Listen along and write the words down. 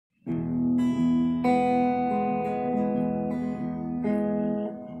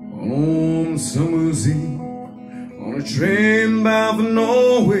a train bound for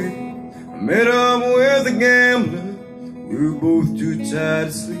Norway. I met up with a gambler. We were both too tired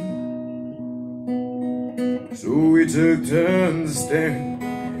to sleep, so we took turns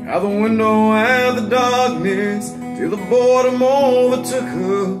staring out the window at the darkness till the boredom overtook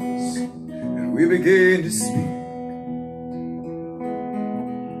us and we began to speak.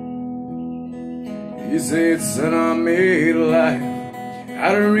 He said, son, I made a life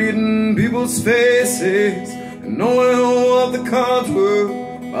out of reading people's faces and knowing what the cards were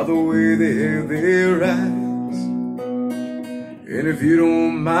by the way they have their eyes. And if you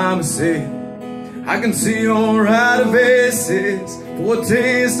don't mind me saying, I can see your right faces for a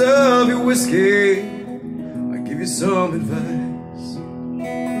taste of your whiskey. I'll give you some advice.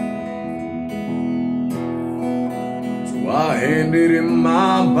 So I handed him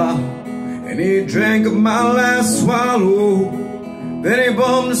my bottle and he drank up my last swallow. Then he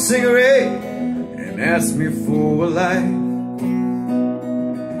bummed a cigarette and asked me for a light.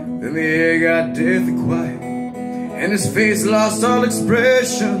 Then the air got deathly quiet and his face lost all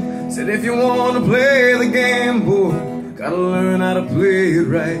expression. Said, if you want to play the game, boy, gotta learn how to play it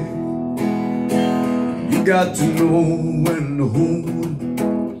right. You got to know when to hold 'em,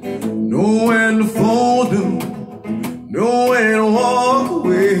 know when to fold 'em, know when to walk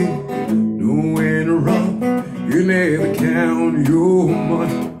away, know when to run. You never count your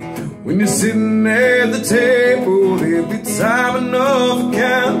money when you're sitting at the table. There'll be time enough to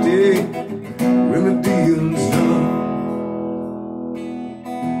count it when the dealing's done.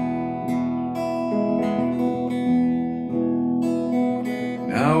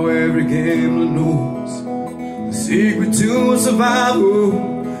 Now every gambler knows the secret to survival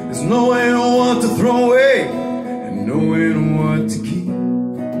is knowing what to throw away and knowing what to keep.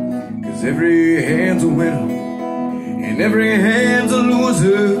 'Cause every hand's a winner and every hand's a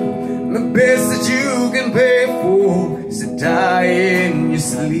loser. And the best that you can pay for is to die in your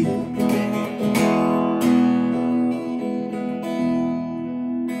sleep.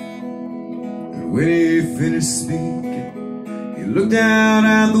 And when he finished speaking, he looked out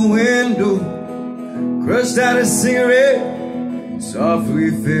at the window, crushed out his cigarette, and softly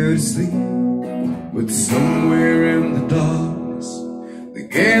fell asleep. But somewhere in the darkness, the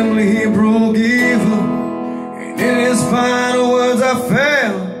gambler he broke even, and in his final words I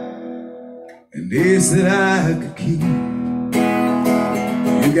found an ace that I could keep.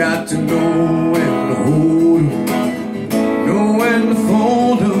 You got to know when to hold 'em, know when to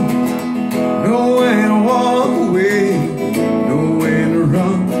fold 'em, know when to walk away, know when to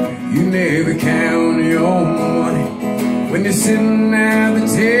run. You never count your money when you're sitting at the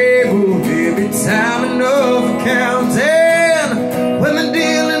table. There'll be time enough for counting when the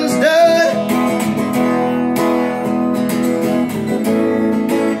dealing's done.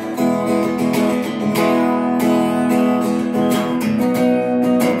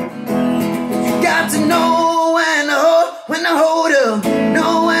 You got to know when to hold 'em,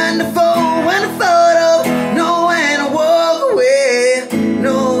 know when to fold, when to fold 'em, know when to walk away,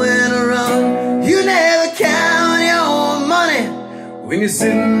 know when to run. You never count your money when you're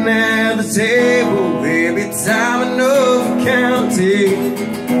sitting at the table. There'll be time enough to count it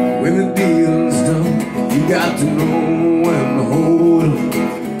when the dealing's done. You got to know when to hold 'em,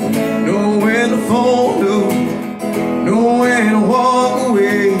 know when to fold 'em, know when to walk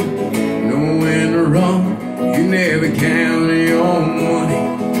away, know when to run. You never count your money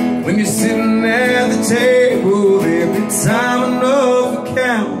when you're sitting at the table. There'll be time enough to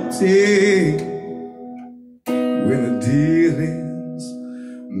count it when the dealing's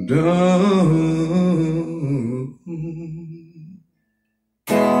done.